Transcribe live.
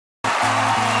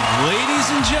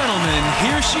and gentlemen,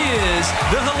 here she is,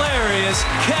 the hilarious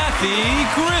Kathy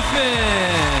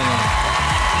Griffin.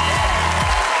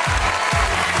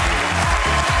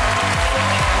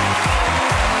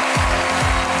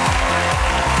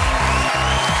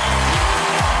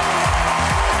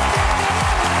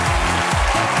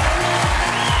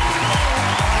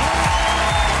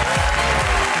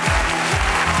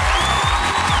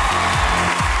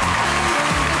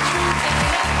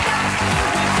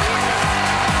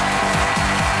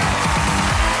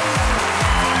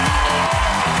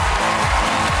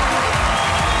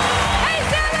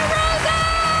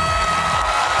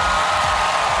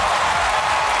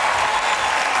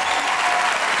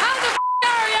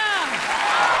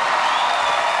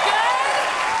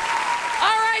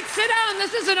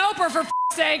 For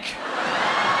f***'s sake.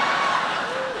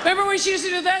 Remember when she used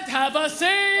to do that? Have a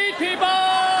seat, people.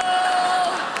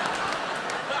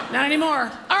 Not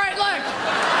anymore. All right, look.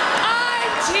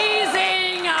 I'm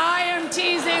teasing. I am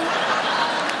teasing.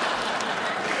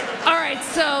 All right,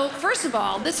 so first of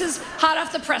all, this is hot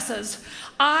off the presses.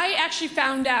 I actually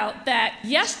found out that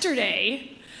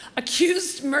yesterday,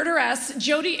 accused murderess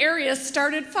Jodi Arias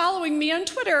started following me on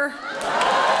Twitter.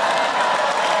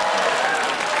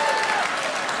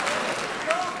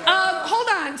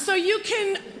 So you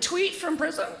can tweet from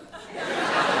prison?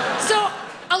 So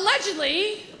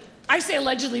allegedly, I say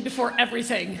allegedly before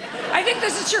everything. I think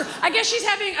this is true. I guess she's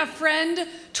having a friend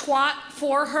twat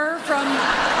for her from...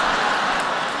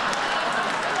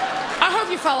 I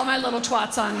hope you follow my little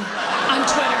twats on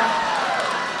Twitter.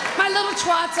 My little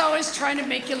twat's always trying to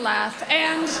make you laugh.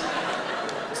 And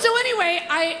so anyway,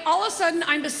 all of a sudden,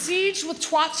 I'm besieged with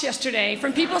twats yesterday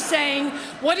from people saying,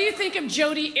 what do you think of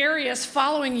Jodi Arias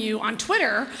following you on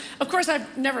Twitter? Of course,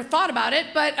 I've never thought about it,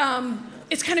 but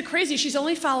it's kind of crazy. She's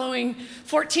only following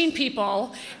 14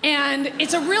 people, and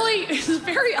it's a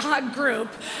very odd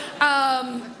group.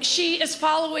 She is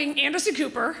following Anderson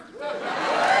Cooper, who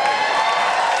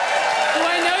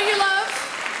I know you love.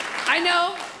 I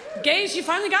know. Gays, you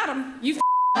finally got him. You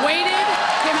waited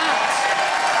him out.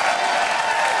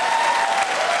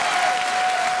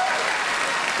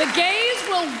 The gays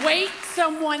will wait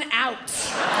someone out.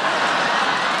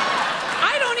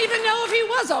 I don't even know if he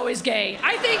was always gay.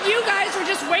 I think you guys were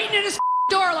just waiting at his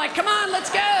door like, come on, let's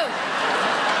go.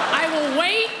 I will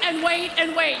wait and wait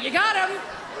and wait. You got him.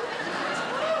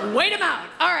 Wait him out.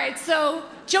 All right, so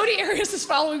Jodi Arias is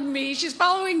following me. She's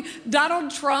following Donald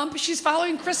Trump. She's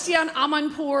following Christiane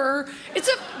Amanpour. It's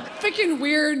a freaking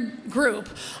weird group.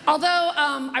 Although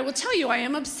I will tell you, I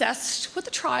am obsessed with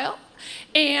the trial.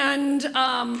 And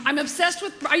I'm obsessed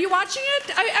with, are you watching it?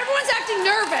 Everyone's acting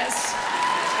nervous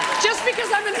just because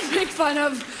I'm going to make fun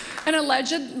of an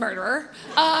alleged murderer.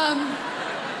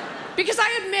 Because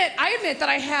I admit that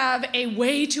I have a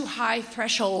way too high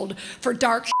threshold for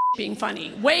dark being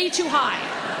funny. Way too high.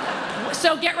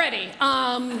 So get ready.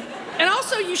 And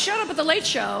also, you showed up at the Late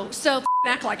Show, so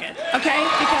act like it, okay?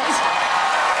 Because...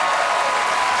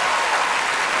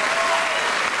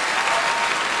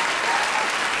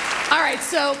 All right,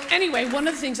 so anyway, one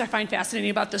of the things I find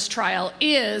fascinating about this trial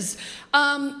is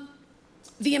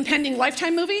the impending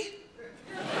Lifetime movie,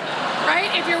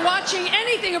 right? If you're watching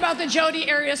anything about the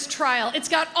Jodi Arias trial, it's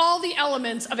got all the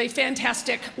elements of a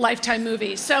fantastic Lifetime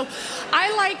movie. So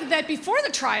I like that before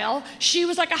the trial, she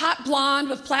was like a hot blonde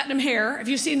with platinum hair. Have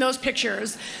you seen those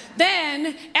pictures?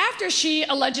 Then, after she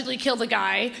allegedly killed the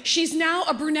guy, she's now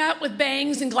a brunette with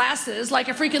bangs and glasses like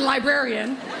a freaking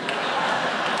librarian.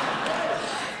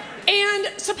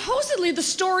 And supposedly the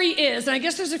story is, and I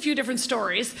guess there's a few different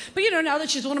stories, but you know, now that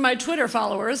she's one of my Twitter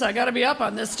followers, I gotta be up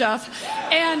on this stuff.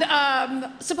 And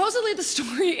supposedly the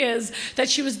story is that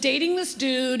she was dating this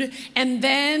dude, and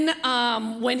then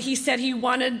when he said he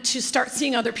wanted to start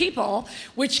seeing other people,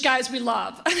 which guys we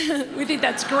love, we think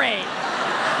that's great.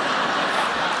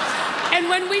 And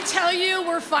when we tell you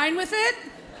we're fine with it,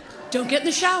 don't get in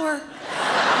the shower.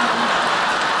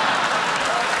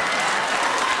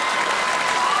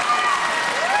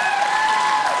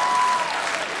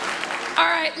 All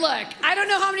right, look, I don't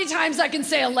know how many times I can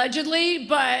say allegedly,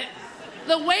 but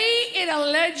the way it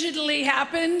allegedly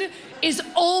happened is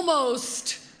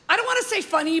almost, I don't want to say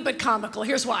funny, but comical.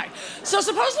 Here's why. So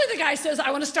supposedly the guy says, I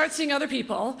want to start seeing other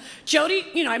people. Jodi,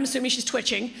 you know, I'm assuming she's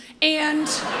twitching. And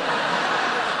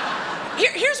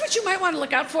here's what you might want to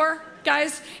look out for,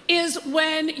 guys, is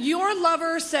when your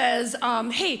lover says,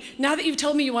 hey, now that you've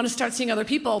told me you want to start seeing other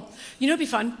people, you know, it'd be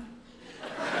fun.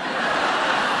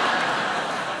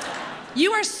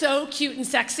 You are so cute and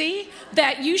sexy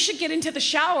that you should get into the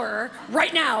shower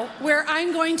right now where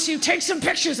I'm going to take some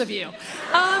pictures of you.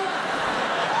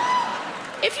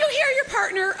 If you hear your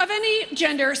partner of any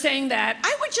gender saying that,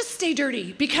 I would just stay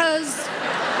dirty because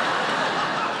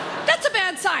that's a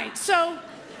bad sign. So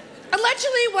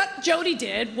allegedly what Jody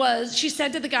did was she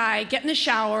said to the guy, get in the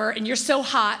shower and you're so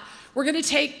hot, we're gonna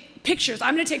take pictures.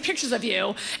 I'm gonna take pictures of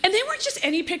you. And they weren't just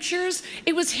any pictures.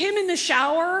 It was him in the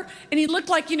shower and he looked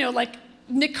like, you know, like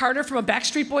Nick Carter from a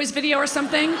Backstreet Boys video or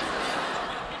something.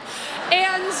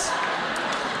 And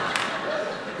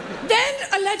then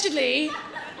allegedly,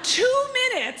 2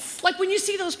 minutes, like when you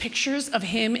see those pictures of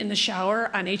him in the shower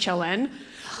on HLN,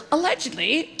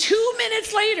 allegedly, 2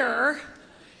 minutes later,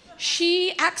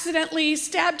 she accidentally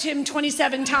stabbed him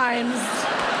 27 times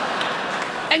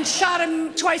and shot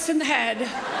him twice in the head.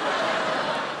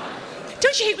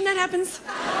 Don't you hate when that happens?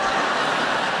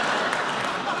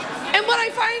 And what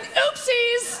I find,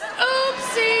 oopsies,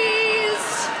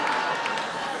 oopsies.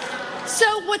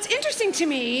 So what's interesting to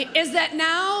me is that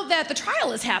now that the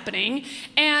trial is happening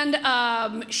and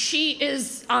she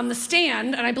is on the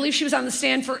stand, and I believe she was on the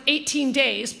stand for 18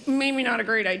 days, maybe not a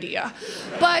great idea,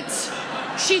 but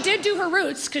she did do her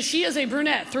roots because she is a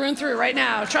brunette through and through right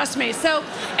now, trust me. So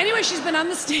anyway, she's been on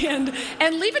the stand,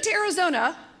 and leave it to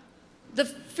Arizona, the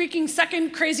freaking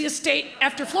second craziest state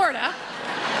after Florida.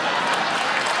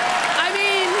 I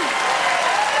mean,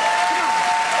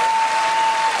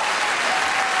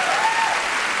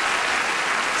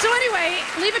 so anyway,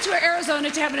 leave it to Arizona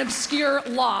to have an obscure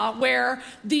law where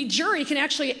the jury can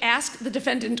actually ask the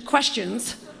defendant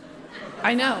questions.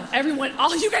 I know, everyone,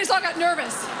 all you guys all got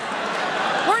nervous.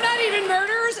 We're not even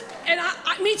murderers, and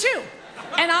me too.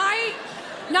 And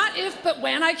not if, but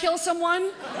when I kill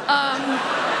someone,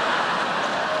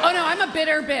 oh no, I'm a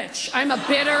bitter bitch. I'm a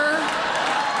bitter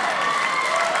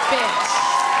bitch.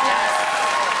 Yes.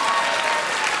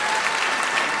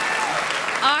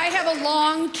 I have a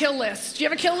long kill list. Do you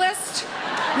have a kill list?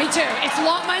 Me too. It's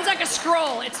long. Mine's like a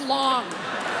scroll. It's long.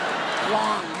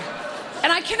 Long.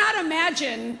 And I cannot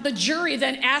imagine the jury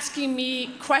then asking me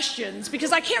questions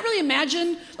because I can't really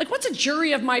imagine, like, what's a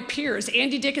jury of my peers?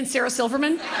 Andy Dick and Sarah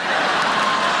Silverman? So,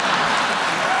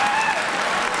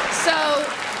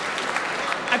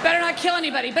 I better not kill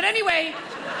anybody. But anyway,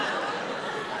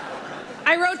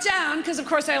 I wrote down, because of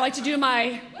course I like to do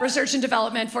my research and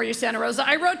development for you, Santa Rosa.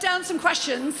 I wrote down some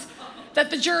questions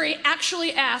that the jury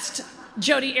actually asked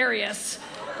Jodi Arias.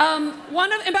 And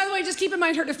by the way, just keep in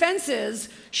mind her defense is,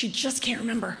 she just can't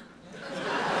remember.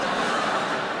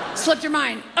 Slipped her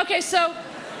mind. Okay, so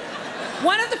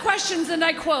one of the questions, and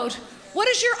I quote, what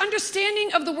is your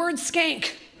understanding of the word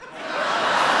skank?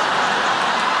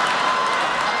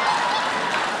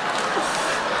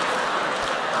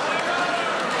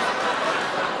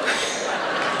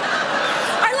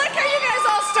 I like how you guys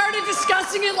all started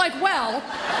discussing it like, well,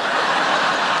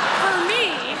 for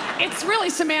me, it's really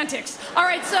semantics. All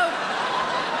right, so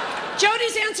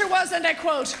Jodi's answer was, and I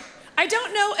quote, I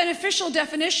don't know an official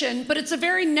definition, but it's a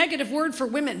very negative word for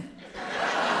women.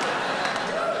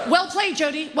 Well played,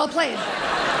 Jodi, well played.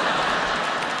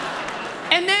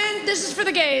 And then, this is for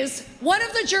the gays, one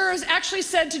of the jurors actually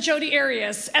said to Jodi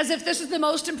Arias, as if this is the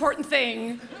most important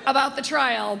thing about the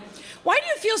trial, why do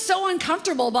you feel so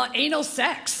uncomfortable about anal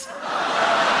sex?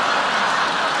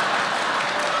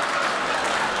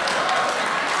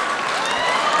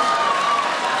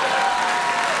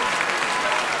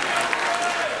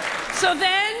 So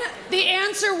then the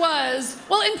answer was,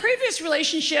 well, in previous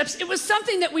relationships, it was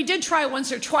something that we did try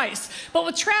once or twice. But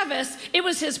with Travis, it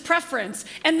was his preference.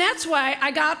 And that's why I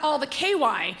got all the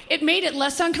KY. It made it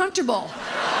less uncomfortable.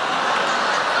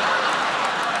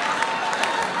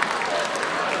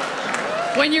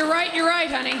 When you're right,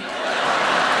 honey.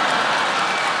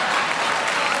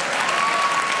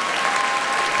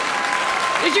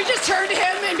 Did you just turn to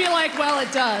him and be like, well,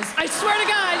 it does? I swear to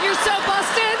God, you're so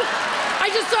busted. I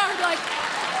just saw her like...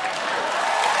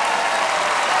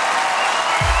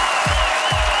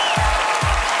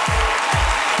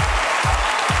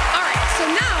 All right, so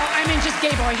now I'm in just gay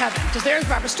boy heaven, because there's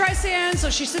Barbara Streisand, so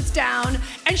she sits down,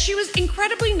 and she was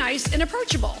incredibly nice and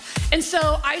approachable. And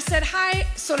so I said, hi,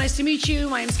 so nice to meet you.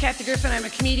 My name's Kathy Griffin, I'm a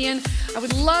comedian. I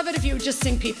would love it if you would just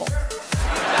sing People.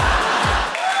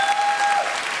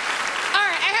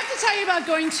 Tell you about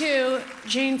going to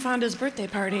Jane Fonda's birthday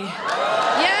party.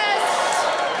 Yes,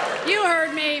 you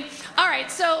heard me. All right,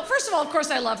 so first of all, of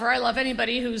course, I love her. I love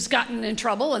anybody who's gotten in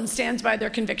trouble and stands by their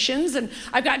convictions, and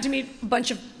I've gotten to meet a bunch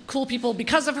of cool people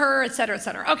because of her, et cetera, et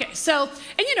cetera. Okay, so,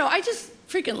 and you know, I just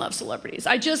freaking love celebrities.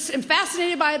 I just am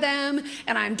fascinated by them,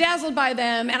 and I'm dazzled by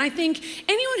them, and I think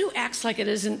anyone who acts like it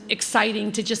isn't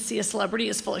exciting to just see a celebrity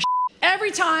is full of shit.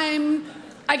 Every time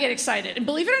I get excited. And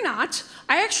believe it or not,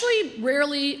 I actually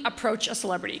rarely approach a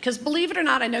celebrity. Because believe it or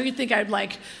not, I know you'd think I'd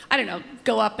like, I don't know,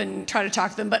 go up and try to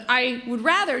talk to them, but I would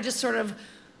rather just sort of,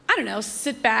 I don't know,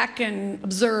 sit back and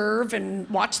observe and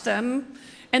watch them,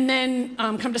 and then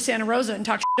come to Santa Rosa and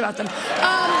talk shit about them.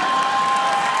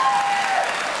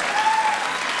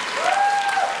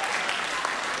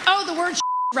 Oh, the word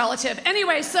relative.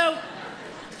 Anyway, so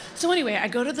anyway, I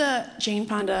go to the Jane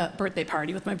Fonda birthday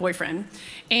party with my boyfriend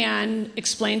and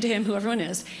explain to him who everyone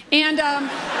is. And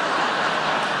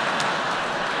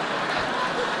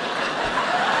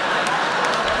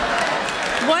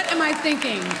what am I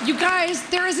thinking? You guys,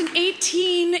 there is an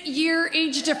 18-year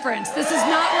age difference. This is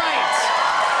not right.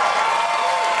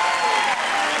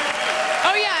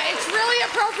 Oh yeah, it's really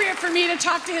appropriate for me to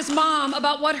talk to his mom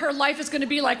about what her life is going to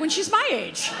be like when she's my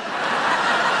age.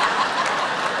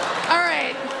 All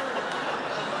right.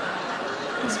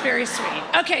 It's very sweet.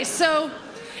 Okay, so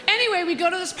anyway, we go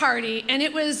to this party, and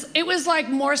it was like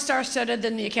more star-studded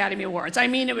than the Academy Awards. I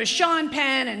mean, it was Sean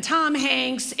Penn and Tom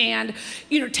Hanks, and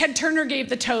Ted Turner gave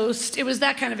the toast. It was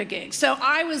that kind of a gig. So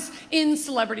I was in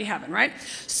celebrity heaven, right?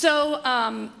 So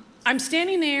I'm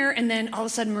standing there, and then all of a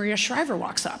sudden Maria Shriver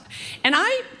walks up, and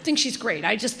I think she's great.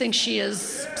 I just think she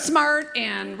is smart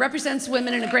and represents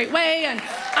women in a great way, and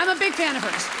I'm a big fan of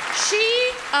hers. She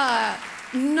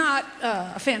not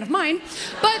a fan of mine,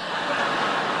 but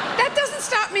that doesn't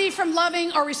stop me from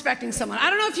loving or respecting someone. I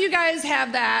don't know if you guys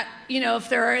have that, if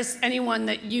there is anyone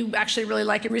that you actually really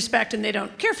like and respect and they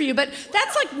don't care for you, but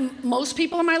that's like most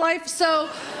people in my life. So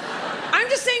I'm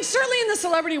just saying, certainly in the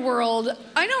celebrity world,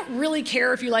 I don't really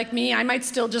care if you like me. I might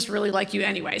still just really like you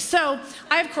anyway. So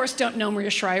I, of course, don't know Maria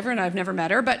Shriver, and I've never met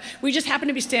her, but we just happen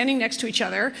to be standing next to each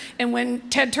other. And when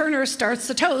Ted Turner starts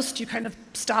the toast, you kind of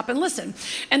stop and listen.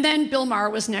 And then Bill Maher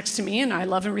was next to me, and I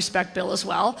love and respect Bill as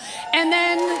well. And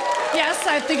then, yes,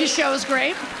 I think his show is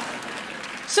great.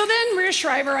 So then Maria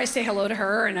Shriver, I say hello to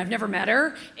her, and I've never met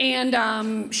her.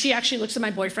 And she actually looks at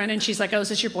my boyfriend, and she's like, "Oh, is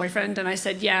this your boyfriend?" And I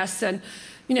said, "Yes." And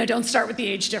don't start with the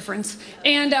age difference.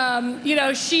 And,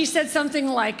 she said something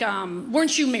like,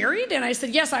 "Weren't you married?" And I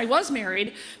said, "Yes, I was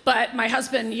married, but my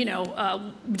husband,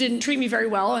 didn't treat me very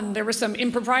well, and there were some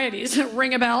improprieties."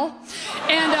 Ring a bell.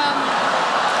 And,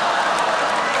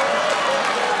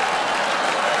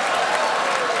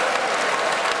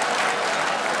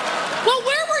 well,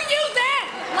 where were you then?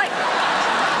 Like,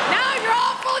 now you're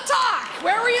all full of talk.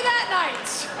 Where were you that night?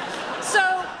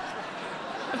 So,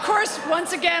 of course,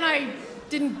 once again, I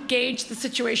didn't gauge the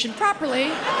situation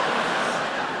properly.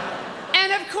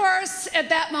 And of course, at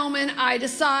that moment, I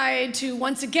decide to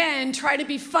once again try to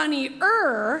be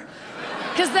funnier,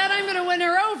 because then I'm gonna win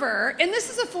her over. And this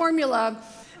is a formula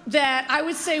that I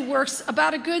would say works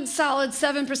about a good solid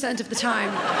 7% of the time.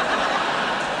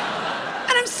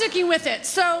 And I'm sticking with it.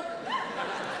 So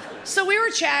we were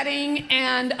chatting,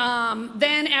 and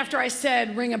then after I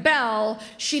said, "Ring a bell,"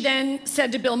 she then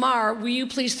said to Bill Maher, "Will you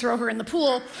please throw her in the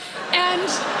pool?" And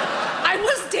I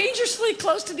was dangerously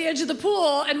close to the edge of the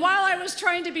pool, and while I was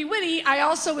trying to be witty, I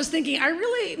also was thinking, I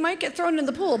really might get thrown in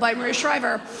the pool by Maria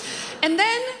Shriver. And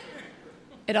then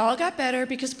it all got better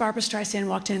because Barbra Streisand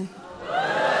walked in.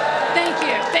 Thank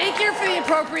you. Thank you for the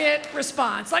appropriate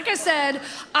response. Like I said,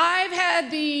 I've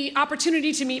had the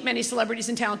opportunity to meet many celebrities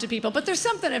and talented people, but there's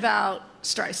something about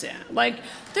Streisand. Like,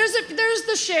 there's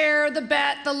the Cher, the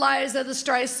Bet, the Liza, the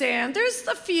Streisand. There's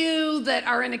the few that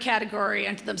are in a category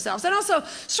unto themselves. And also,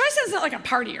 Streisand's not like a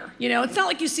partier, It's not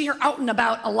like you see her out and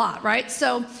about a lot, right?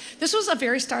 So this was a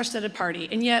very star-studded party,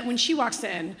 and yet when she walks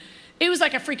in, it was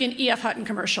like a freaking E.F. Hutton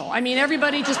commercial. I mean,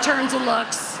 everybody just turns and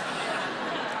looks.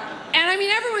 And I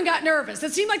mean, everyone got nervous.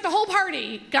 It seemed like the whole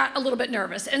party got a little bit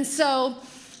nervous. And so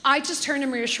I just turned to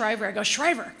Maria Shriver. I go,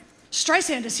 "Shriver,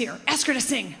 Streisand is here. Ask her to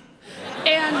sing."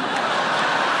 And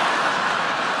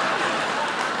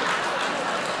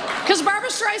because Barbra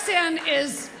Streisand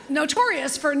is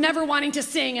notorious for never wanting to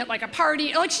sing at like a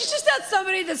party. Like, she's just not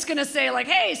somebody that's gonna say like,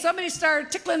 "Hey, somebody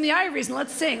start tickling the ivories and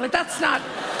let's sing." Like, that's not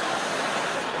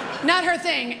her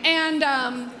thing. And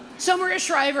so Maria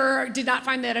Shriver did not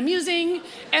find that amusing,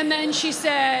 and then she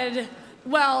said,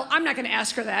 "Well, I'm not going to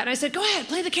ask her that." And I said, "Go ahead,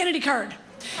 play the Kennedy card."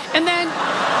 And then,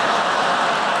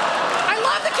 I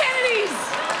love the Kennedys!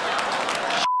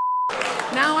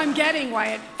 Now I'm getting why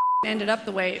it ended up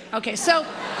the way. Okay, so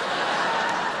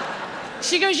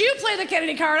she goes, "You play the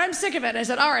Kennedy card, I'm sick of it." I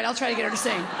said, "All right, I'll try to get her to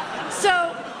sing."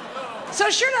 So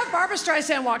sure enough, Barbra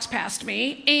Streisand walks past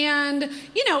me, and,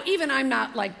 even I'm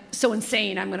not, like, so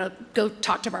insane, I'm gonna go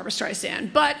talk to Barbra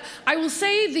Streisand. But I will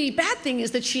say the bad thing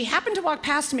is that she happened to walk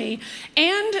past me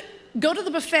and go to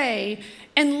the buffet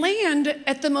and land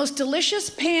at the most delicious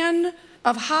pan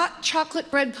of hot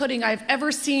chocolate bread pudding I've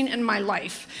ever seen in my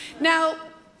life. Now,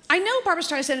 I know Barbra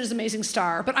Streisand is an amazing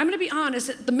star, but I'm gonna be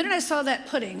honest, the minute I saw that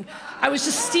pudding, I was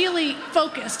just steely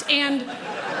focused, and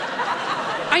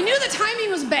I knew the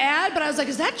timing was bad, but I was like,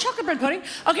 is that chocolate bread pudding?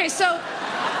 Okay, so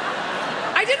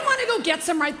I didn't want to go get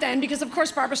some right then because, of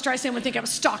course, Barbra Streisand would think I was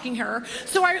stalking her.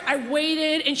 So I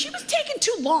waited, and she was taking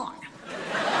too long.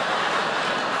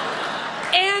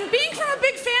 And being from a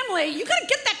big family, you gotta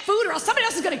get that food or else somebody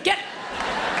else is gonna get it.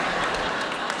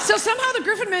 So somehow the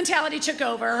Griffin mentality took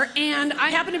over, and I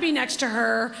happened to be next to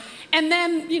her, and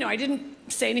then, you know, I didn't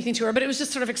say anything to her, but it was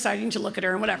just sort of exciting to look at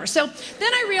her and whatever. So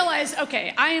then I realized,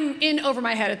 okay, I am in over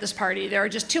my head at this party. There are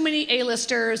just too many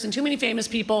A-listers and too many famous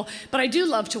people, but I do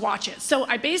love to watch it. So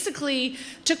I basically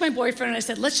took my boyfriend and I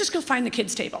said, let's just go find the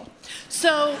kids' table.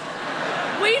 So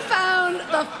we found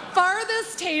the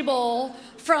farthest table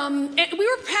from, we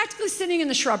were practically sitting in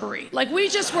the shrubbery. Like, we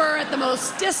just were at the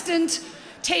most distant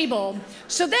table.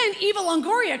 So then Eva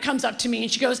Longoria comes up to me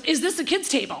and she goes, is this a kids'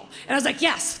 table? And I was like,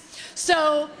 yes.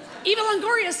 So Eva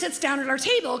Longoria sits down at our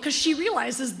table because she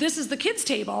realizes this is the kids'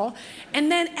 table,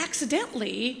 and then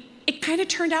accidentally, it kind of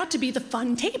turned out to be the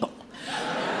fun table.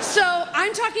 So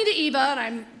I'm talking to Eva, and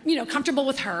I'm, you know, comfortable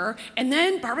with her, and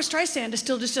then Barbra Streisand is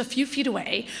still just a few feet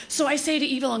away. So I say to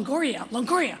Eva Longoria,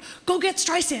 Longoria, go get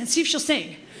Streisand, see if she'll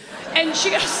sing. And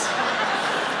she goes,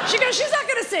 she's not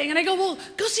gonna sing. And I go, well,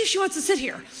 go see if she wants to sit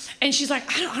here. And she's like,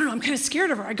 I don't know, I'm kind of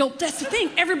scared of her. I go, that's the thing,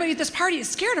 everybody at this party is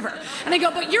scared of her. And I go,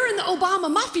 but you're in the Obama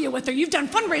mafia with her. You've done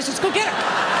fundraisers, go get her.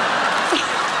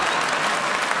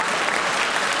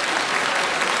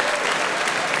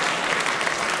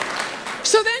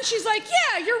 So then she's like,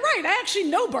 yeah, you're right, I actually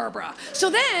know Barbara. So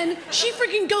then she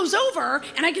freaking goes over,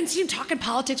 and I can see him talking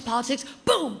politics,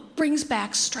 boom, brings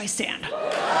back Streisand.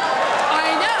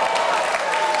 I know.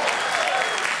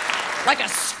 Like a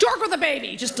stork with a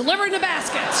baby, just delivering the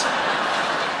basket.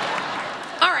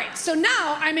 All right, so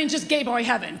now I'm in just gay boy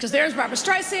heaven, because there's Barbra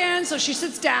Streisand, so she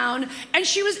sits down, and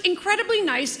she was incredibly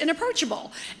nice and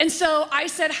approachable. And so I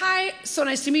said, hi, so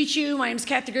nice to meet you. My name's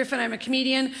Kathy Griffin, I'm a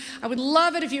comedian. I would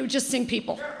love it if you would just sing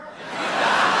People.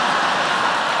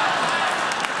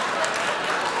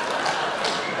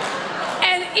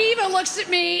 And Eva looks at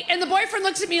me, and the boyfriend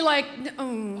looks at me like,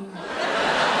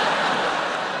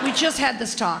 we just had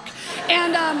this talk.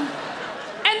 And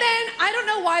then, I don't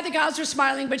know why the guys were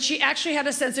smiling, but she actually had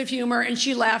a sense of humor, and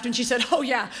she laughed, and she said, oh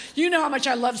yeah, you know how much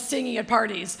I love singing at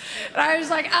parties. And I was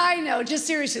like, I know, just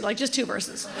seriously, like just 2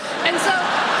 verses. And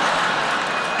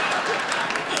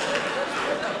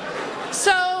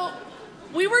so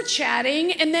we were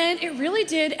chatting, and then it really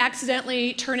did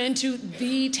accidentally turn into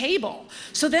the table.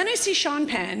 So then I see Sean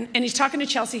Penn, and he's talking to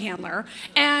Chelsea Handler,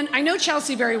 and I know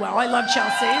Chelsea very well. I love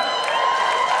Chelsea.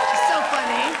 She's so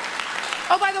funny.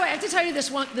 Oh, by the way, I have to tell you this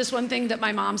one thing that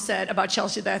my mom said about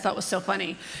Chelsea that I thought was so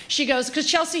funny. She goes, because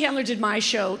Chelsea Handler did my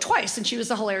show twice, and she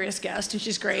was a hilarious guest, and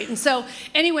she's great. And so,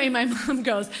 anyway, my mom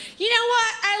goes, you know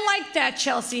what? I like that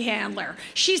Chelsea Handler.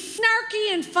 She's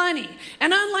snarky and funny.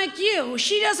 And unlike you,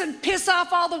 she doesn't piss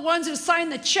off all the ones who sign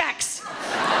the checks.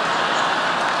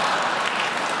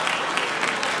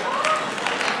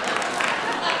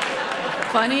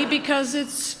 Funny because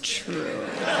it's true.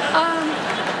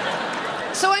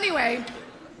 So anyway,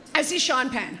 I see Sean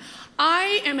Penn.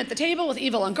 I am at the table with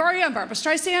Eva Longoria and Barbra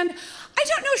Streisand. I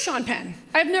don't know Sean Penn.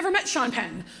 I've never met Sean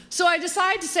Penn. So I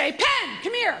decide to say, Penn,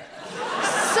 come here.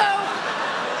 So,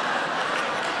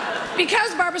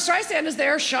 because Barbra Streisand is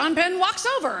there, Sean Penn walks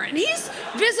over, and he's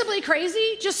visibly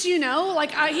crazy, just so you know.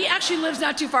 Like, he actually lives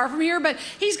not too far from here, but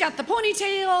he's got the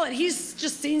ponytail, and he's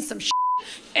just seen some shit.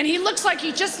 And he looks like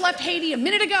he just left Haiti a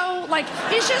minute ago. Like,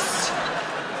 he's just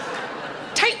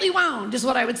tightly wound, is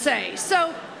what I would say.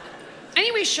 So,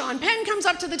 anyway, Sean Penn comes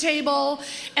up to the table,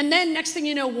 and then next thing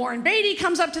you know, Warren Beatty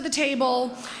comes up to the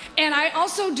table, and I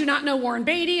also do not know Warren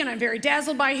Beatty, and I'm very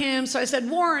dazzled by him, so I said,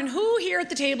 Warren, who here at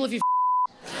the table have you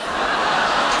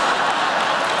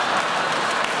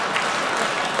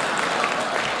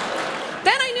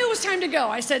Then I knew it was time to go.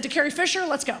 I said to Carrie Fisher,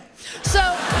 let's go. So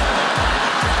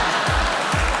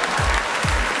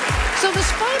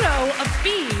this photo of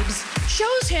Phoebes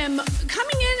shows him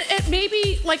coming in at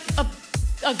maybe like a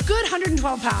good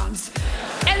 112 pounds.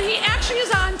 And he actually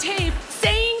is on tape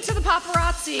saying to the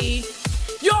paparazzi,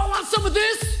 y'all want some of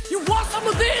this? You want some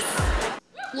of this?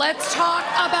 Let's talk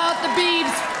about the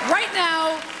Biebs right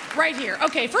now, right here.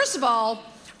 Okay, first of all,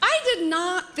 I did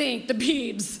not think the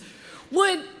Biebs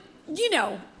would, you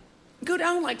know, go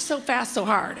down like so fast, so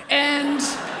hard. And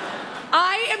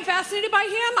I am fascinated by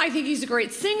him. I think he's a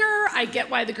great singer. I get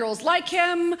why the girls like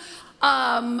him.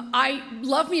 I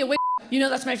love me a wig. You know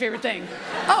that's my favorite thing.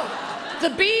 Oh, The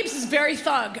Biebs is very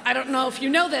thug. I don't know if you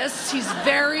know this. He's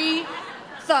very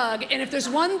thug. And if there's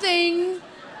one thing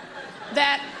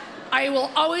that I will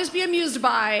always be amused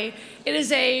by, it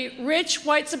is a rich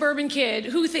white suburban kid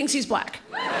who thinks he's black.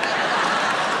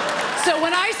 So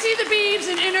when I see the Biebs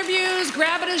in interviews,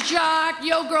 grabbing his jock,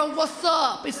 yo girl, what's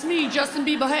up? It's me, Justin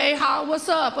Bieber. Hey, what's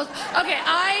up? Okay,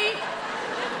 I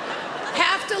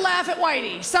have to laugh at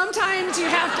Whitey. Sometimes you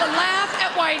have to laugh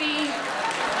at Whitey,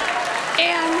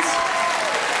 and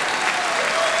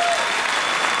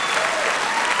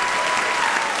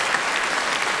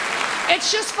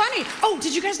it's just funny. Oh,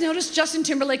 did you guys notice Justin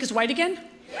Timberlake is white again?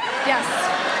 Yes.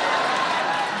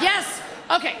 Yes.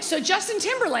 Okay, so Justin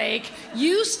Timberlake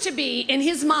used to be, in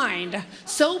his mind,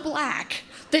 so black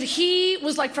that he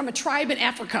was like from a tribe in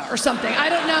Africa or something. I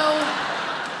don't know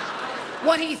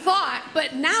what he thought,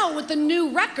 but now with the new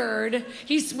record,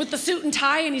 he's with the suit and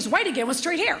tie and he's white again with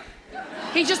straight hair.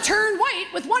 He just turned white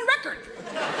with one record.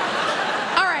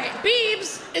 All right,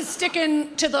 Biebs is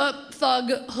sticking to the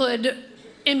thug hood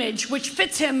image, which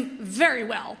fits him very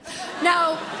well.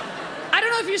 Now, I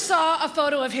don't know if you saw a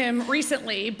photo of him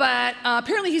recently, but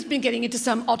apparently he's been getting into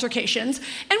some altercations.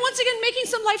 And once again, making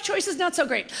some life choices not so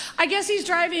great. I guess he's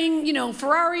driving,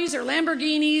 Ferraris or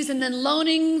Lamborghinis and then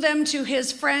loaning them to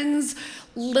his friends,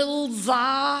 Lil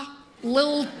Za,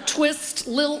 Lil Twist,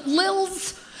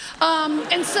 Lils.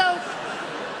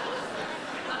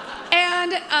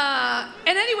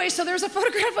 And anyway, so there's a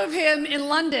photograph of him in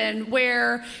London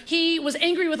where he was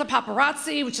angry with a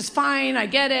paparazzi, which is fine, I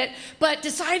get it, but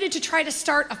decided to try to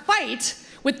start a fight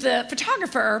with the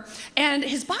photographer, and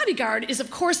his bodyguard is, of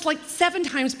course, like 7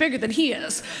 times bigger than he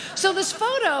is. So this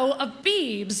photo of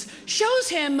Biebs shows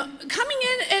him coming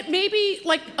in at maybe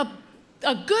like a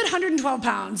good 112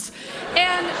 pounds,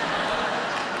 and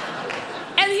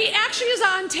he actually is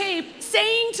on tape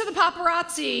saying to the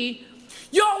paparazzi,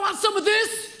 "Y'all want some of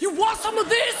this? You want some of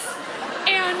this?"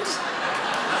 And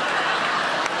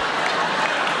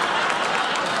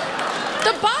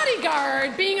the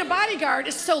bodyguard, being a bodyguard,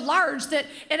 is so large that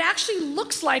it actually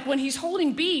looks like when he's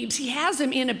holding Biebs, he has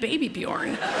him in a baby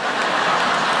Bjorn.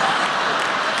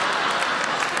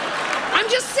 I'm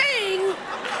just saying,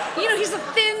 he's a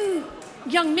thin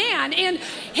young man, and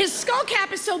his skull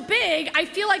cap is so big, I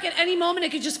feel like at any moment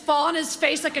it could just fall on his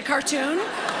face like a cartoon.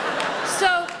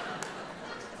 So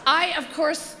I, of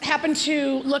course, happened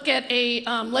to look at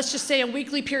let's just say a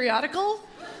weekly periodical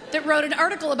that wrote an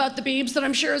article about the Biebs that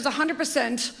I'm sure is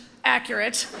 100%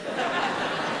 accurate.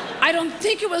 I don't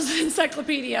think it was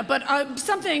Encyclopedia, but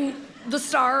something, The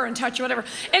Star or In Touch or whatever.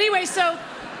 Anyway, so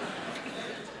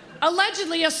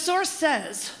allegedly a source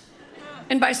says,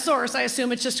 and by source, I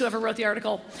assume it's just whoever wrote the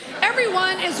article,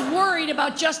 everyone is worried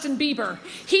about Justin Bieber.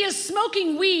 He is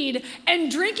smoking weed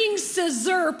and drinking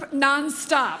Scissorp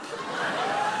nonstop.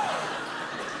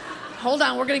 Hold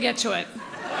on, we're gonna get to it,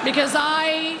 because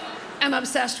I am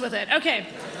obsessed with it. Okay,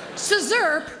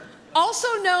 Scissorp, also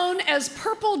known as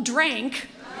purple drank,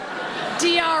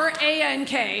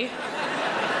 D-R-A-N-K,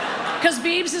 because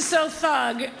Biebs is so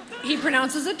thug, he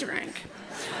pronounces it drink,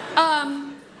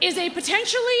 is a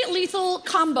potentially lethal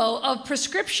combo of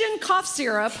prescription cough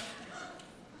syrup,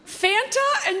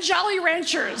 Fanta, and Jolly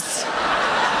Ranchers.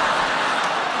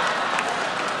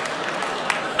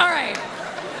 All right.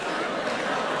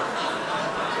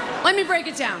 Let me break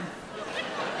it down.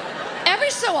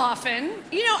 Every so often,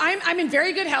 I'm in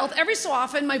very good health. Every so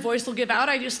often, my voice will give out.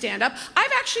 I do stand-up.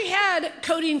 I've actually had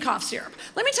codeine cough syrup.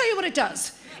 Let me tell you what it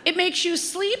does. It makes you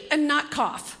sleep and not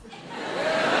cough.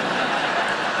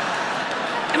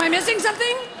 Am I missing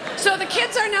something? So the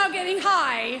kids are now getting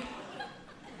high.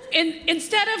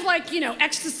 Instead of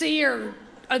ecstasy or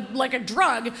a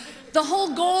drug, the whole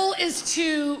goal is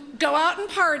to go out and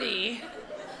party,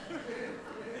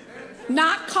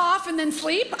 not cough and then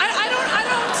sleep? I don't.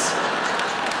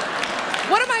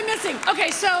 What am I missing?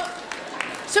 Okay, so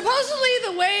supposedly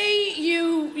the way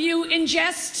you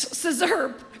ingest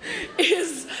Scissorp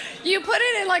is you put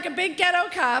it in like a big ghetto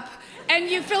cup and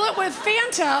you fill it with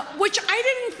Fanta, which I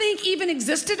didn't think even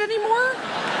existed anymore.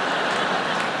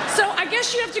 So I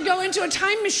guess you have to go into a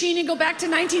time machine and go back to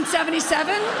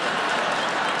 1977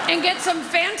 and get some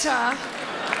Fanta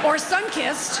or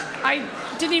Sunkissed. I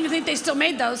didn't even think they still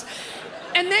made those.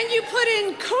 And then you put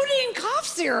in codeine cough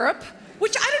syrup,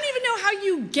 which I don't even know how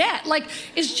you get. Like,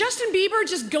 is Justin Bieber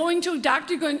just going to a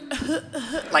doctor going,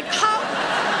 like how?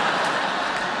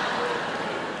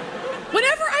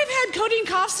 Whenever I've had codeine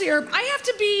cough syrup, I have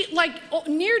to be like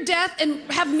near death and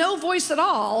have no voice at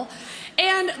all.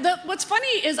 And what's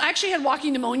funny is I actually had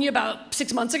walking pneumonia about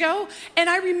 6 months ago, and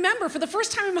I remember for the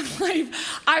first time in my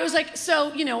life, I was like,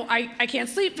 so, you know, I can't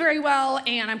sleep very well,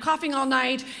 and I'm coughing all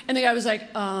night, and the guy was like,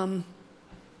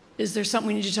 is there something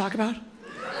we need to talk about?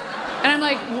 And I'm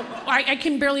like, I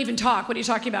can barely even talk. What are you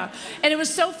talking about? And it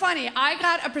was so funny. I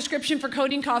got a prescription for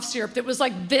codeine cough syrup that was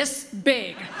like this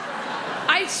big.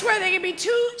 I swear they gave me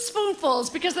 2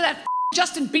 spoonfuls because of that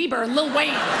Justin Bieber and Lil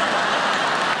Wayne.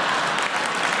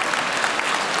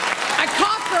 I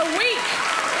coughed for a week.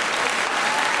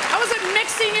 I wasn't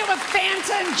mixing it with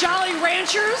Fanta and Jolly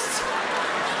Ranchers.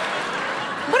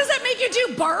 What does that make you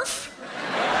do, barf?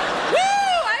 Woo!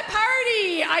 I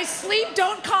party. I sleep,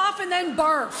 don't cough, and then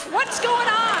barf. What's going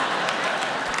on?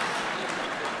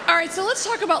 All right, so let's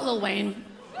talk about Lil Wayne,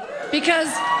 because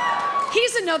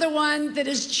he's another one that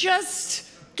is just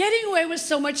getting away with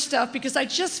so much stuff, because I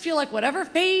just feel like whatever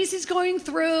phase he's going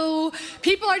through,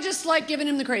 people are just like giving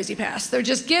him the crazy pass. They're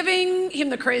just giving him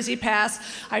the crazy pass.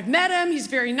 I've met him. He's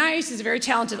very nice. He's a very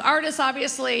talented artist,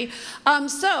 obviously.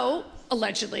 So,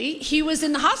 allegedly, he was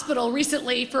in the hospital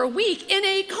recently for a week in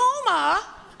a coma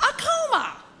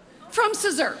from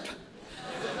scissor.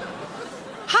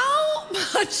 How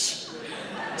much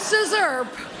scissor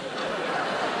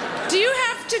do you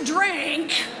have to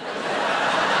drink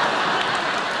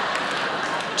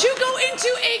to go into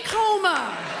a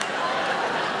coma?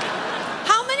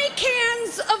 How many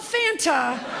cans of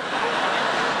Fanta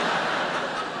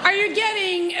are you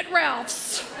getting at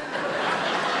Ralph's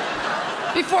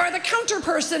before the counter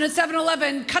person at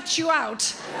 7-Eleven cuts you out?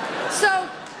 So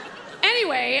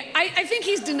anyway, I think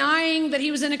he's denying that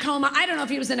he was in a coma. I don't know if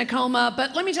he was in a coma,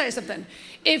 but let me tell you something.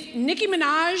 If Nicki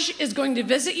Minaj is going to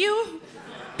visit you,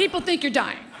 people think you're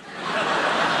dying.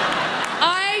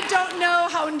 I don't know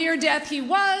how near death he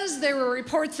was. There were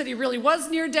reports that he really was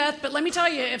near death, but let me tell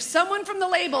you, if someone from the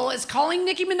label is calling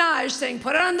Nicki Minaj saying,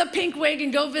 put on the pink wig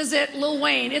and go visit Lil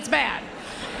Wayne, it's bad.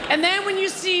 And then when you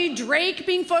see Drake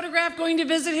being photographed going to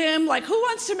visit him, like, who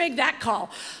wants to make that call?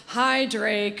 Hi,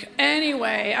 Drake.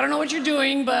 Anyway, I don't know what you're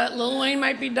doing, but Lil Wayne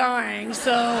might be dying,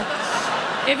 so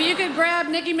if you could grab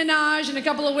Nicki Minaj and a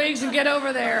couple of wigs and get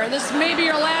over there, this may be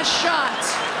your last shot.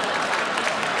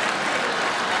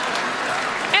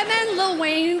 And then Lil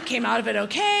Wayne came out of it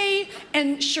okay,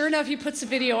 and sure enough, he puts a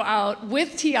video out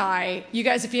with T.I. You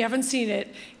guys, if you haven't seen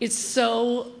it, it's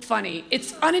so funny.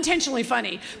 It's unintentionally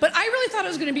funny. But I really thought it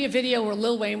was going to be a video where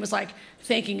Lil Wayne was like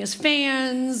thanking his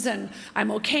fans, and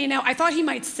I'm okay now. I thought he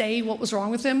might say what was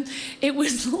wrong with him. It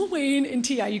was Lil Wayne and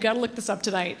T.I. You got to look this up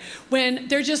tonight. When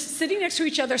they're just sitting next to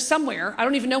each other somewhere, I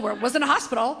don't even know where, it wasn't a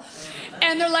hospital,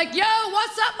 and they're like, yo,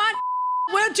 what's up, my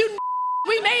where'd you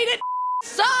we made it,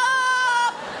 sup?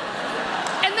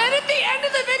 And then at the end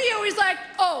of the video, he's like,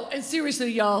 oh, and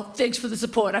seriously, y'all, thanks for the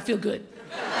support. I feel good.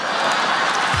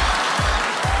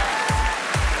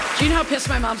 Do you know how pissed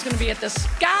my mom's gonna be at this?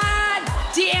 God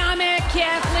damn it,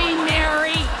 Kathleen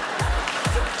Mary.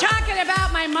 Talking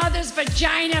about my mother's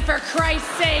vagina, for Christ's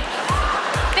sake.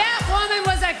 That woman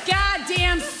was a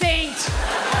goddamn saint.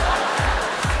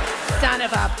 Son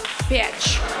of a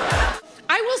bitch.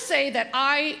 I will say that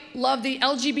I love the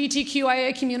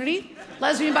LGBTQIA community.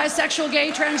 Lesbian, bisexual,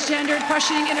 gay, transgender,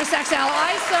 questioning, intersex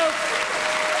allies. So,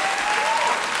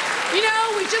 you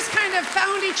know, we just kind of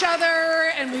found each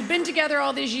other, and we've been together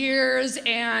all these years,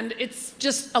 and it's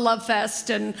just a love fest.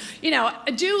 And, you know,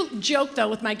 I do joke, though,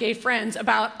 with my gay friends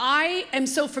about I am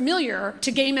so familiar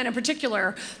to gay men in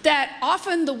particular that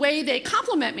often the way they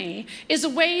compliment me is a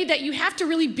way that you have to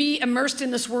really be immersed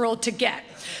in this world to get.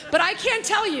 But I can't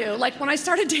tell you, like, when I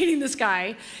started dating this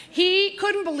guy, he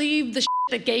couldn't believe the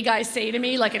that gay guys say to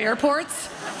me, like at airports.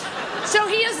 So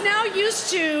he is now used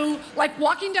to, like,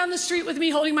 walking down the street with me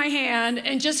holding my hand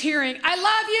and just hearing, I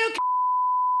love you,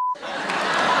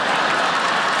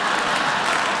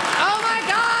 oh my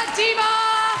God, Diva,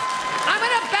 I'm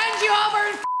gonna bend you over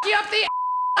and you up the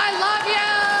I love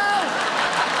you.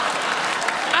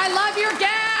 I love your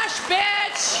gash,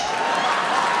 bitch.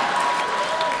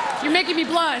 You're making me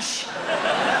blush.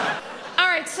 All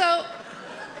right, so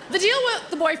the deal with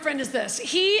the boyfriend is this.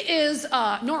 He is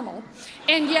normal,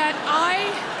 and yet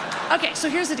okay, so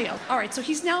here's the deal. All right, so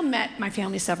he's now met my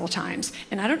family several times,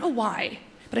 and I don't know why,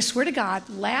 but I swear to God,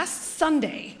 last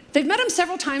Sunday, they've met him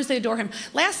several times, they adore him.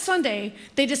 Last Sunday,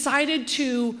 they decided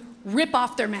to rip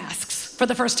off their masks for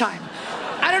the first time.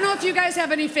 I don't know if you guys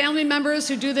have any family members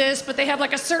who do this, but they have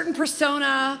like a certain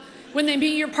persona when they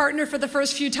meet your partner for the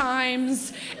first few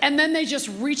times, and then they just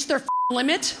reach their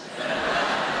limit.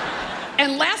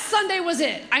 And last Sunday was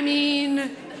it. I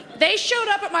mean, they showed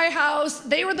up at my house,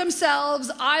 they were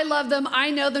themselves, I love them, I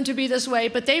know them to be this way,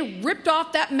 but they ripped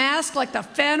off that mask like the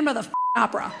Phantom of the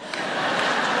Opera.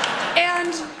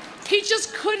 He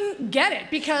just couldn't get it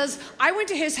because I went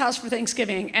to his house for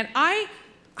Thanksgiving, and I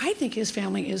think his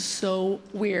family is so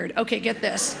weird. Okay, get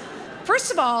this.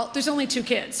 First of all, there's only 2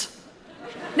 kids.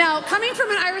 Now, coming from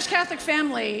an Irish Catholic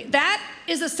family, that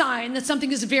is a sign that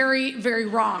something is very, very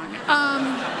wrong.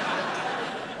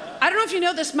 I don't know if you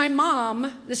know this, my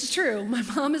mom, this is true, my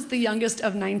mom is the youngest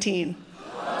of 19.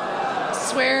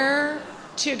 Swear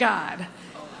to God.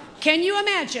 Can you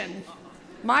imagine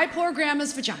my poor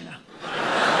grandma's vagina?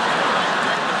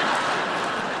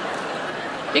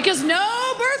 Because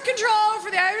no birth control for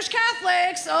the Irish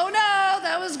Catholics. Oh no,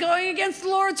 that was going against the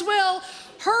Lord's will.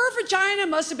 Her vagina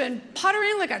must have been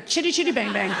puttering like a chitty chitty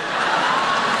bang bang.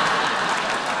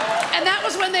 And that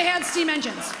was when they had steam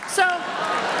engines. So,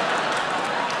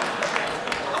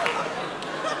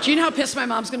 do you know how pissed my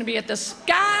mom's gonna be at this?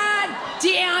 God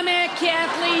damn it,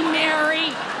 Kathleen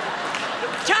Mary.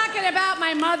 Talking about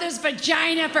my mother's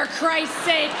vagina, for Christ's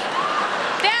sake.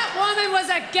 That woman was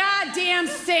a goddamn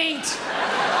saint.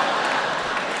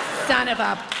 Son of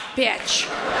a bitch.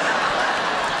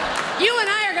 You and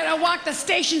I are gonna walk the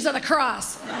stations of the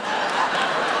cross.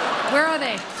 Where are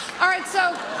they? All right,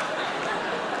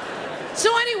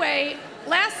 so anyway,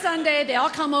 last Sunday, they all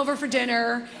come over for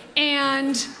dinner,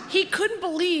 and he couldn't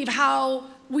believe how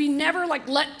we never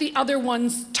let the other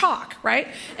ones talk, right?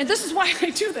 And this is why I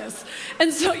do this.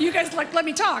 And so you guys let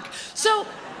me talk. So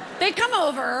they come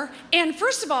over, and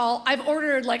first of all, I've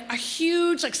ordered a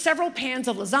huge, several pans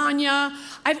of lasagna.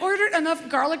 I've ordered enough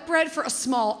garlic bread for a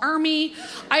small army.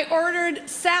 I ordered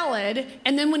salad,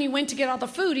 and then when he went to get all the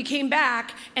food, he came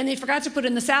back, and they forgot to put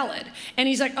in the salad. And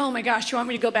he's like, oh my gosh, you want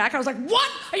me to go back? I was like, what?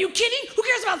 Are you kidding? Who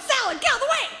cares about salad? Get out of the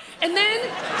way! And then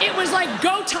it was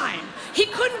go time. He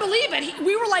couldn't believe it.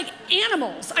 We were like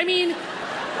animals. I mean,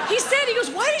 he said, he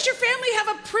goes, why does your family have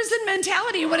a prison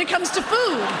mentality when it comes to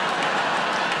food?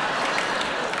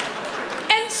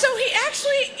 And so he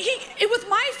with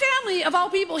my family, of all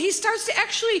people, he starts to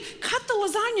actually cut the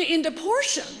lasagna into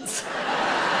portions.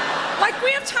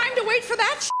 We have time to wait for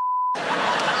that shit.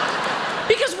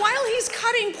 Because while he's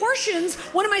cutting portions,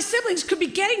 one of my siblings could be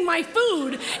getting my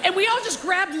food, and we all just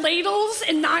grabbed ladles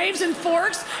and knives and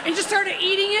forks and just started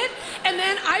eating it. And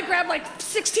then I grabbed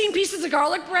 16 pieces of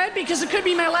garlic bread because it could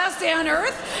be my last day on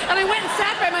earth, and I went and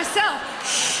sat by myself.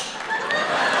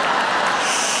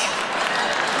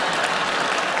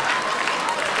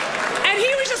 And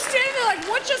he was just standing there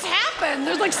what just happened?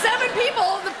 There's 7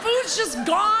 people, the food's just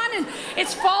gone, and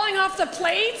it's falling off the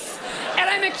plates, and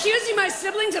I'm accusing my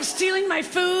siblings of stealing my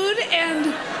food,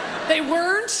 and they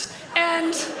weren't.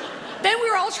 And then we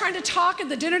were all trying to talk at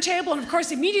the dinner table, and of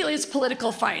course immediately it's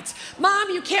political fights. Mom,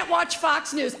 you can't watch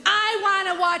Fox News. I want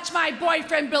to watch my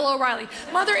boyfriend Bill O'Reilly.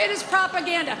 Mother, it is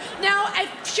propaganda. Now if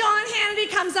Sean Hannity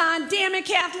comes on, damn it,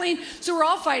 Kathleen. So we're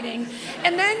all fighting,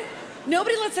 and then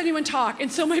nobody lets anyone talk,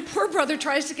 and so my poor brother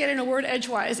tries to get in a word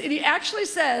edgewise, and he actually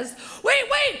says, wait,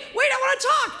 I want to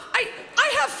talk. I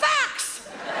have facts.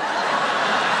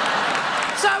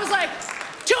 So I was like,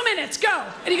 2 minutes, go.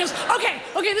 And he goes, okay,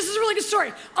 this is a really good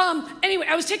story. Anyway,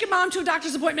 I was taking Mom to a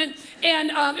doctor's appointment, and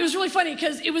it was really funny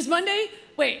because it was Monday.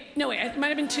 Wait, it might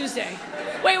have been Tuesday.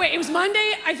 Wait, it was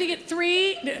Monday, I think at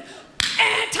 3. And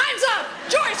time's up.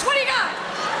 Joyce, what do you got?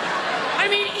 I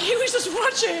mean, he was just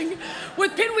watching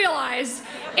with pinwheel eyes,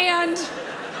 and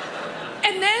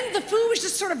then the food was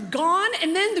just sort of gone.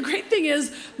 And then the great thing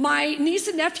is my niece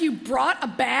and nephew brought a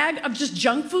bag of just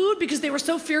junk food because they were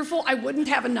so fearful I wouldn't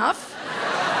have enough.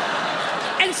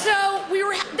 And so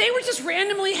they were just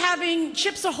randomly having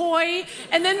Chips Ahoy,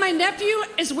 and then my nephew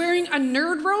is wearing a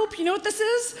nerd rope. You know what this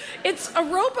is? It's a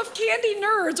rope of candy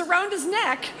nerds around his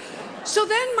neck. So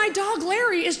then my dog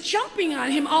Larry is jumping on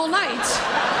him all night.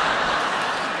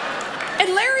 And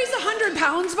Larry's 100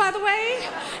 pounds, by the way,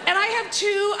 and I have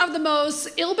 2 of the most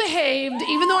ill-behaved,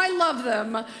 even though I love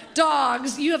them,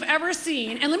 dogs you have ever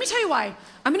seen. And let me tell you why.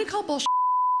 I'm gonna call bullshit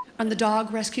on the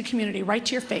dog rescue community right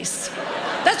to your face.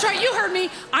 That's right, you heard me.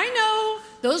 I know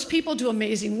those people do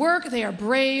amazing work. They are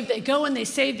brave. They go and they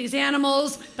save these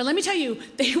animals. But let me tell you,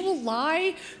 they will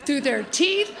lie through their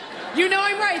teeth. You know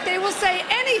I'm right. They will say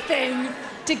anything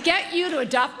to get you to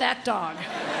adopt that dog.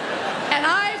 And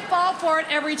I fall for it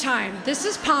every time. This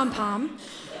is Pom Pom.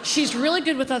 She's really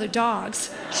good with other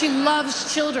dogs. She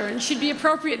loves children. She'd be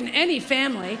appropriate in any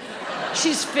family.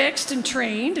 She's fixed and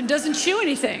trained and doesn't chew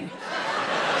anything.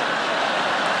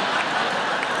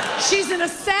 She's an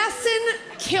assassin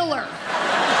killer.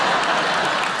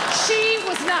 She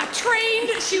was not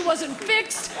trained. She wasn't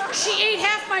fixed. She ate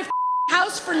half my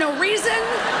house for no reason.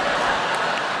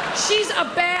 She's a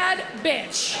bad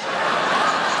bitch.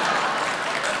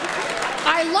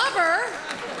 I love her,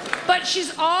 But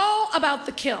she's all about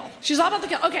the kill. She's all about the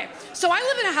kill. Okay, so I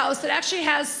live in a house that actually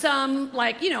has some,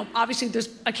 like, you know, obviously there's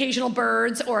occasional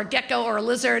birds or a gecko or a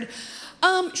lizard.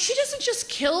 She doesn't just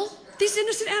kill these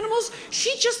innocent animals.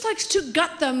 She just likes to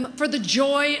gut them for the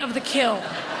joy of the kill.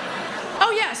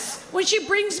 Oh yes, when she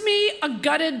brings me a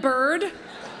gutted bird,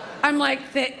 I'm like,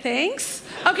 thanks?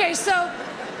 Okay, so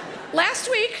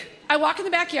last week, I walk in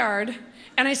the backyard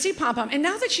and I see Pom Pom, and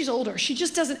now that she's older, she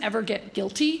just doesn't ever get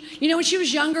guilty. You know, when she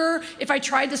was younger, if I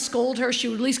tried to scold her, she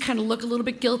would at least kind of look a little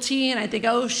bit guilty, and I think,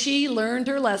 oh, she learned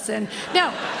her lesson.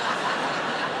 No.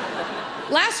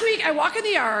 Last week, I walk in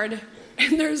the yard,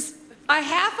 and there's a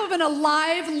half of an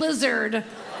alive lizard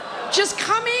just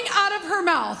coming out of her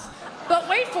mouth. But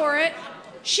wait for it,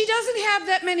 she doesn't have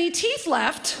that many teeth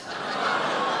left.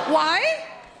 Why?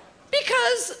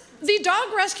 Because the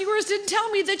dog rescuers didn't tell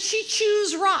me that she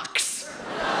chews rocks.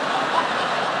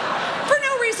 For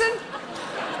no reason.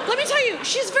 Let me tell you,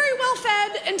 she's very well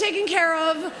fed and taken care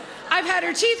of. I've had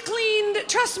her teeth cleaned.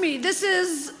 Trust me, this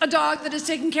is a dog that is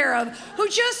taken care of, who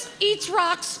just eats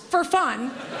rocks for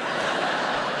fun.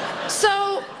 So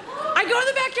I go in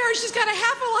the backyard, she's got a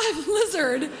half alive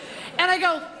lizard, and I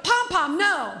go, Pom Pom,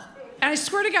 no. And I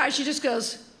swear to God, she just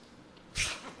goes,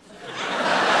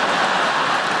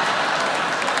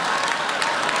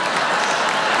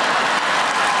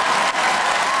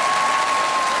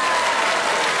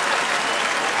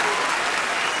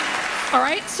 all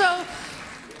right, so,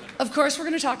 of course, we're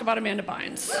going to talk about Amanda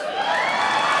Bynes.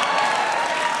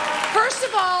 First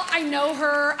of all, I know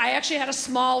her. I actually had a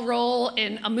small role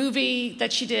in a movie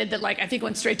that she did that, like, I think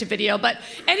went straight to video. But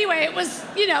anyway, it was,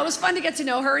 you know, it was fun to get to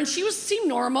know her. And she seemed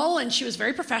normal, and she was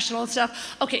very professional and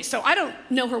stuff. Okay, so I don't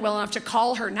know her well enough to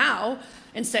call her now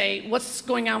and say, what's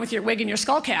going on with your wig and your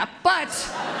skull cap? But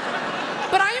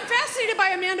I am fascinated by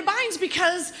Amanda Bynes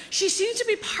because she seems to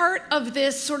be part of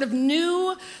this sort of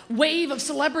new wave of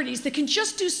celebrities that can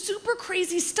just do super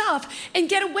crazy stuff and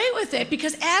get away with it,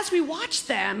 because as we watch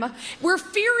them, we're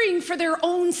fearing for their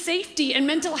own safety and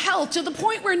mental health to the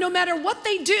point where no matter what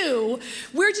they do,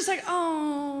 we're just like,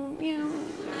 oh, you know,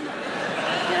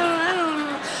 I don't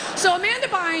know. So Amanda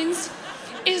Bynes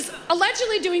is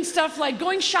allegedly doing stuff like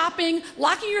going shopping,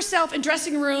 locking yourself in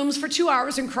dressing rooms for 2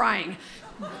 hours and crying.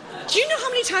 Do you know how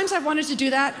many times I've wanted to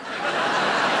do that?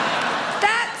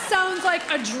 That sounds like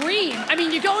a dream. I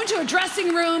mean, you go into a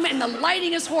dressing room and the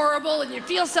lighting is horrible and you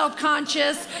feel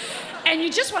self-conscious and you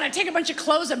just want to take a bunch of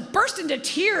clothes and burst into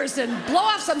tears and blow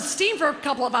off some steam for a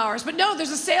couple of hours. But no,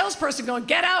 there's a salesperson going,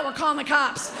 get out, we're calling the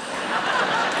cops.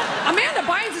 Amanda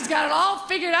Bynes has got it all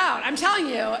figured out, I'm telling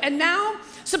you. And now,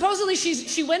 supposedly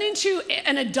she went into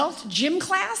an adult gym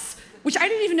class, which I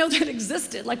didn't even know that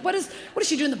existed. Like, what is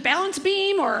she doing, the balance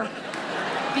beam or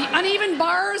the uneven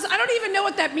bars? I don't even know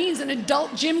what that means, an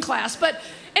adult gym class. But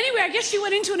anyway, I guess she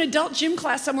went into an adult gym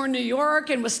class somewhere in New York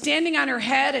and was standing on her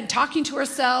head and talking to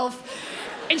herself.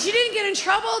 And she didn't get in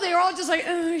trouble. They were all just like,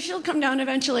 oh, she'll come down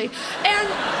eventually.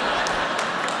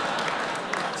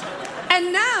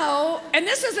 And now, and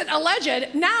this isn't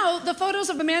alleged, now the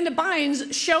photos of Amanda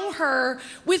Bynes show her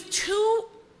with 2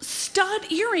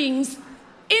 stud earrings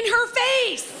in her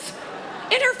face.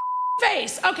 In her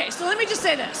face. Okay, so let me just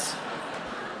say this.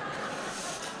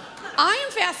 I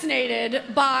am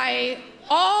fascinated by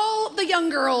all the young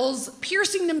girls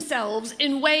piercing themselves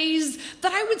in ways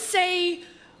that I would say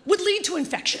would lead to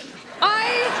infection.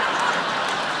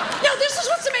 No, this is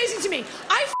what's amazing to me.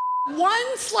 I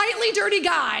one slightly dirty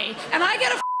guy, and I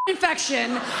get a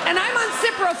infection, and I'm on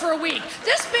Cipro for a week.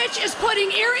 This bitch is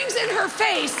putting earrings in her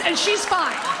face, and she's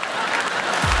fine.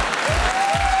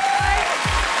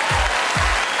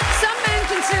 Some men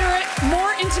consider it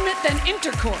more intimate than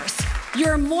intercourse.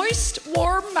 Your moist,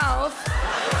 warm mouth,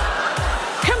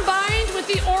 combined with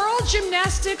the oral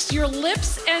gymnastics your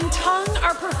lips and tongue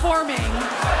are performing.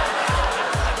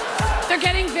 They're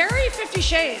getting very 50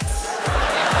 Shades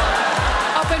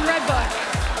up in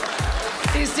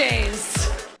Redbook these days.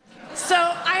 So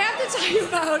I have to tell you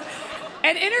about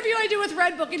an interview I did with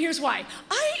Redbook, and here's why.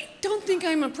 I don't think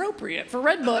I'm appropriate for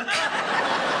Redbook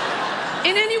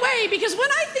in any way, because when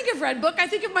I think of Redbook, I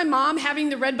think of my mom having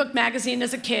the Redbook magazine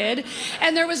as a kid,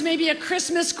 and there was maybe a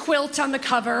Christmas quilt on the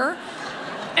cover,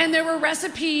 and there were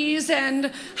recipes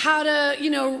and how to,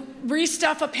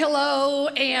 restuff a pillow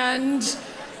and,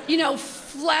 a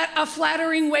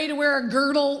flattering way to wear a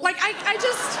girdle. Like, I'm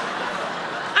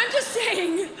just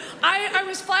saying, I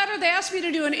was flattered they asked me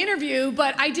to do an interview,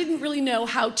 but I didn't really know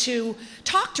how to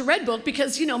talk to Redbook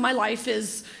because, my life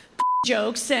is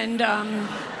jokes and,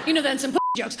 then some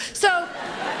jokes. So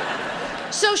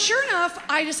So sure enough,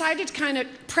 I decided to kind of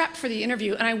prep for the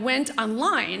interview, and I went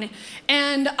online,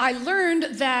 and I learned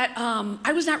that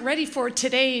I was not ready for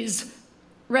today's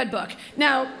Red Book.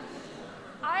 Now,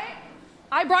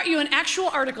 I brought you an actual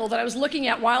article that I was looking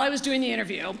at while I was doing the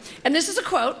interview, and this is a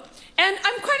quote, and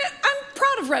I'm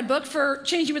proud of Red Book for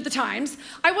changing with the times.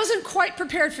 I wasn't quite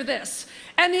prepared for this,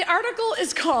 and the article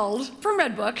is called, from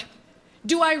Red Book,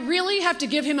 "Do I Really Have to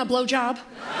Give Him a Blowjob?"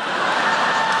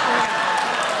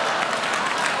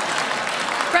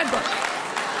 Red Book.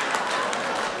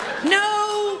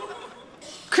 No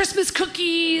Christmas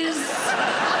cookies.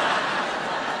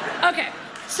 Okay,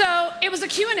 so it was a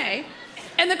Q&A,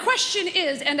 and the question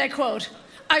is, and I quote,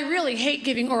 "I really hate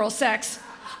giving oral sex.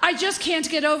 I just can't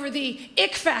get over the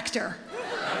ick factor.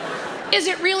 Is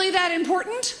it really that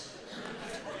important?"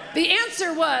 The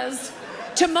answer was,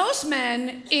 to most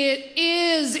men, it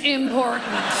is important.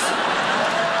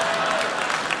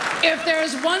 If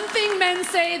there's one thing men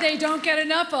say they don't get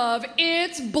enough of,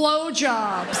 it's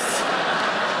blowjobs.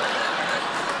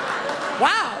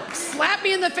 Wow, slap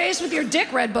me in the face with your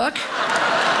dick, Red Book. Jesus.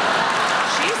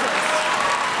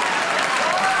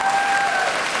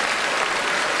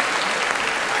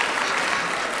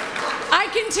 I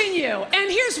continue,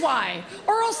 and here's why.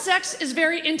 Oral sex is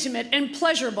very intimate and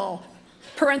pleasurable.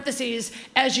 Parentheses,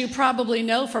 as you probably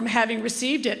know from having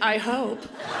received it, I hope.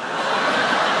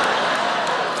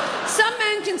 Some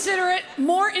men consider it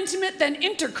more intimate than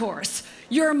intercourse.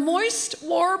 Your moist,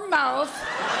 warm mouth,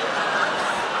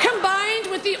 combined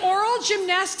with the oral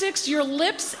gymnastics your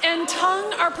lips and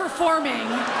tongue are performing.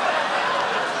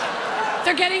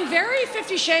 They're getting very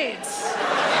 50 Shades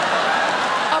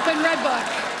up in Red Book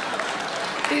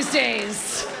these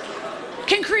days.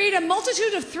 Can create a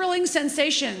multitude of thrilling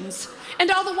sensations. And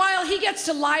all the while, he gets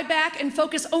to lie back and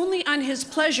focus only on his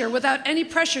pleasure without any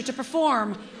pressure to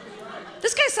perform.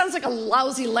 This guy sounds like a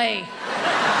lousy lay.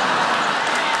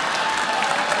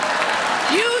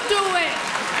 You do it.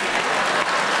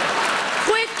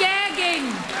 Quit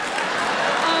gagging.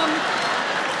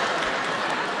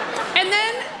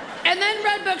 And then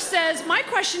Red Book says, my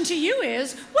question to you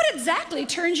is, what exactly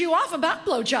turns you off about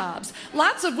blowjobs?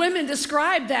 Lots of women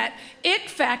describe that ick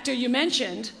factor you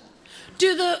mentioned.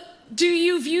 Do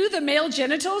you view the male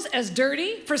genitals as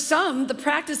dirty? For some, the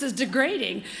practice is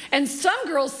degrading. And some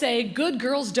girls say good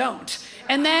girls don't.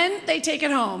 And then they take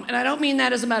it home. And I don't mean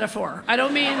that as a metaphor. I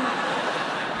don't mean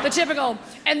the typical.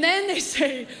 And then they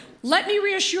say, let me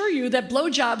reassure you that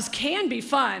blowjobs can be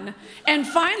fun. And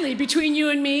finally, between you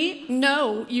and me,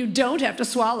 no, you don't have to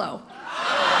swallow.